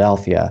and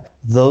Philadelphia.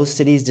 Those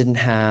cities didn't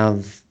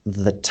have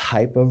the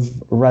type of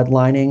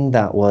redlining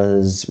that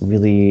was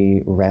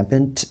really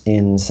rampant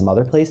in some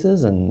other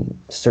places, and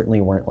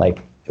certainly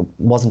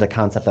wasn't a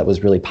concept that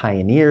was really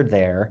pioneered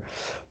there.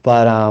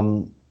 But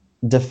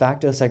de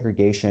facto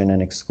segregation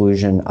and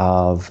exclusion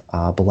of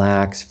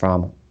blacks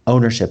from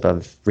ownership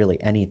of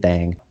really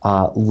anything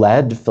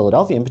led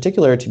Philadelphia in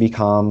particular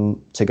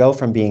to go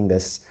from being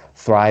this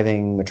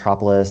thriving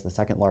metropolis, the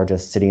second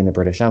largest city in the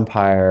British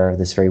Empire,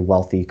 this very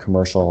wealthy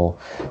commercial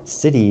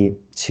city,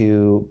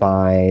 to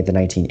by the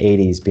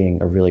 1980s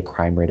being a really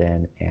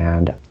crime-ridden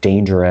and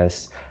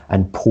dangerous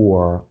and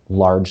poor,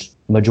 large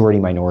majority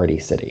minority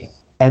city.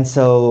 And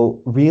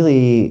so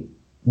really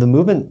the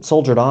movement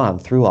soldiered on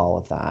through all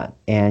of that.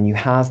 And you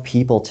have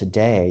people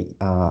today,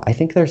 I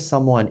think there's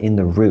someone in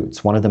the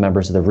Roots, one of the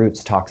members of the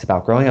Roots talks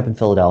about growing up in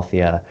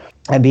Philadelphia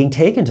and being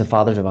taken to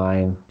Father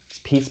Divine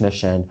Peace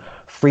Mission,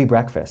 free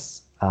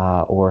breakfasts,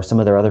 or some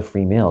of their other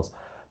free meals,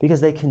 because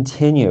they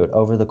continued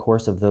over the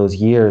course of those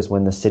years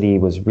when the city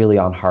was really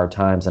on hard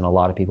times and a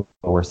lot of people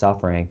were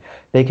suffering.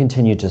 They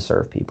continued to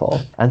serve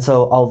people. And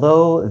so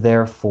although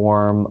their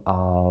form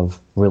of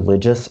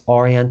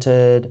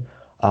religious-oriented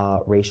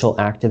racial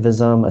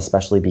activism,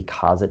 especially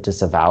because it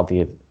disavowed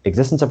the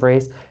existence of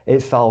race, it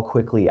fell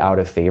quickly out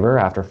of favor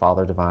after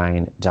Father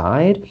Divine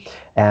died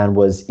and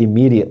was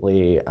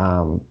immediately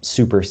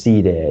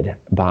superseded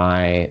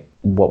by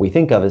what we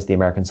think of as the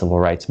American Civil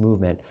Rights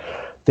Movement.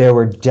 There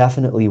were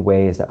definitely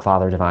ways that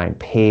Father Divine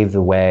paved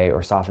the way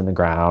or softened the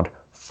ground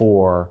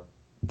for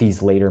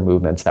these later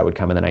movements that would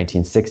come in the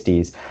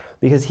 1960s,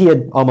 because he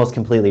had almost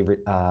completely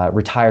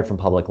retired from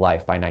public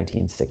life by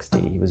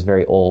 1960. He was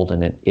very old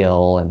and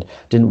ill and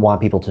didn't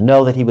want people to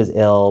know that he was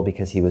ill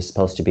because he was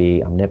supposed to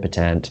be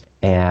omnipotent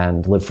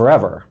and live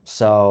forever.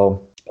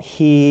 So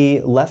he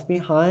left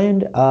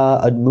behind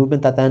a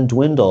movement that then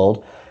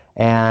dwindled.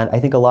 And I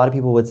think a lot of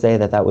people would say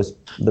that that was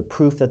the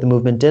proof that the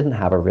movement didn't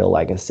have a real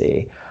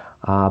legacy.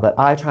 But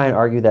I try and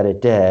argue that it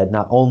did,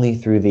 not only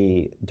through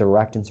the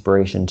direct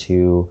inspiration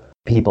to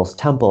People's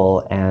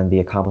Temple and the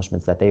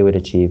accomplishments that they would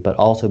achieve, but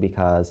also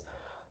because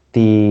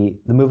the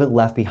movement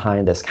left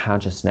behind this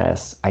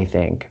consciousness, I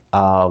think,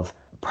 of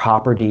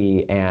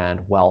property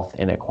and wealth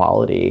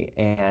inequality.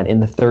 And in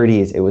the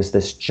 30s, it was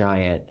this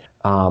giant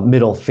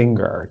middle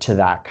finger to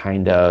that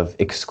kind of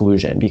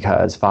exclusion,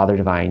 because Father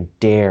Divine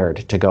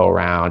dared to go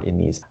around in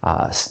these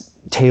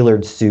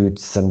tailored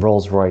suits and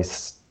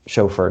Rolls-Royce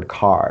chauffeured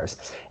cars.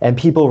 And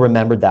people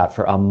remembered that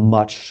for a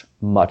much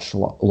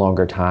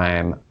longer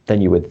time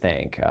than you would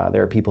think.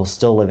 There are people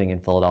still living in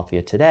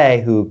Philadelphia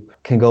today who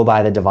can go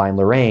by the Divine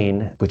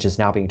Lorraine, which is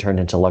now being turned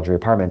into luxury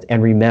apartments,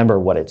 and remember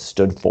what it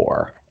stood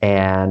for.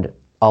 And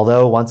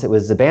although once it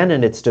was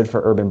abandoned, it stood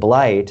for urban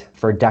blight,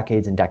 for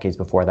decades and decades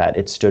before that,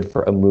 it stood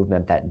for a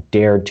movement that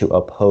dared to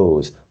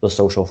oppose the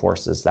social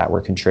forces that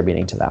were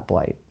contributing to that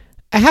blight.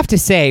 I have to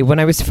say, when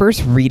I was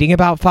first reading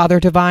about Father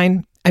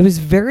Divine, I was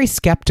very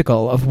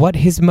skeptical of what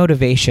his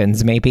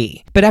motivations may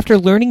be. But after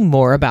learning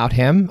more about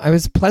him, I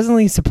was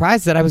pleasantly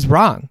surprised that I was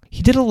wrong.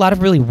 He did a lot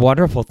of really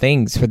wonderful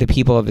things for the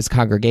people of his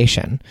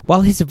congregation.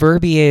 While his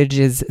verbiage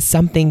is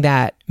something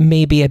that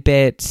may be a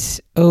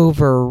bit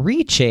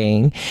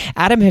overreaching,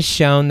 Adam has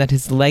shown that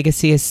his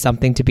legacy is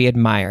something to be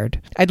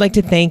admired. I'd like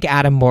to thank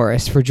Adam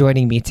Morris for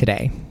joining me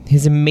today.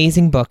 His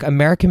amazing book,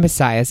 American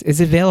Messiahs, is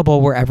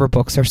available wherever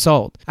books are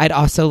sold. I'd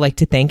also like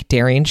to thank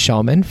Darian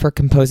Shulman for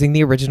composing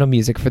the original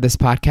music for this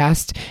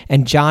podcast,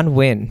 and John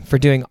Wynn for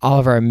doing all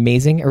of our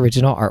amazing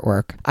original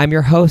artwork. I'm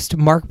your host,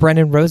 Mark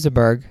Brennan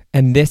Rosenberg,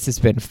 and this has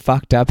been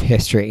Fucked Up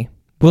History.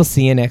 We'll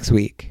see you next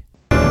week.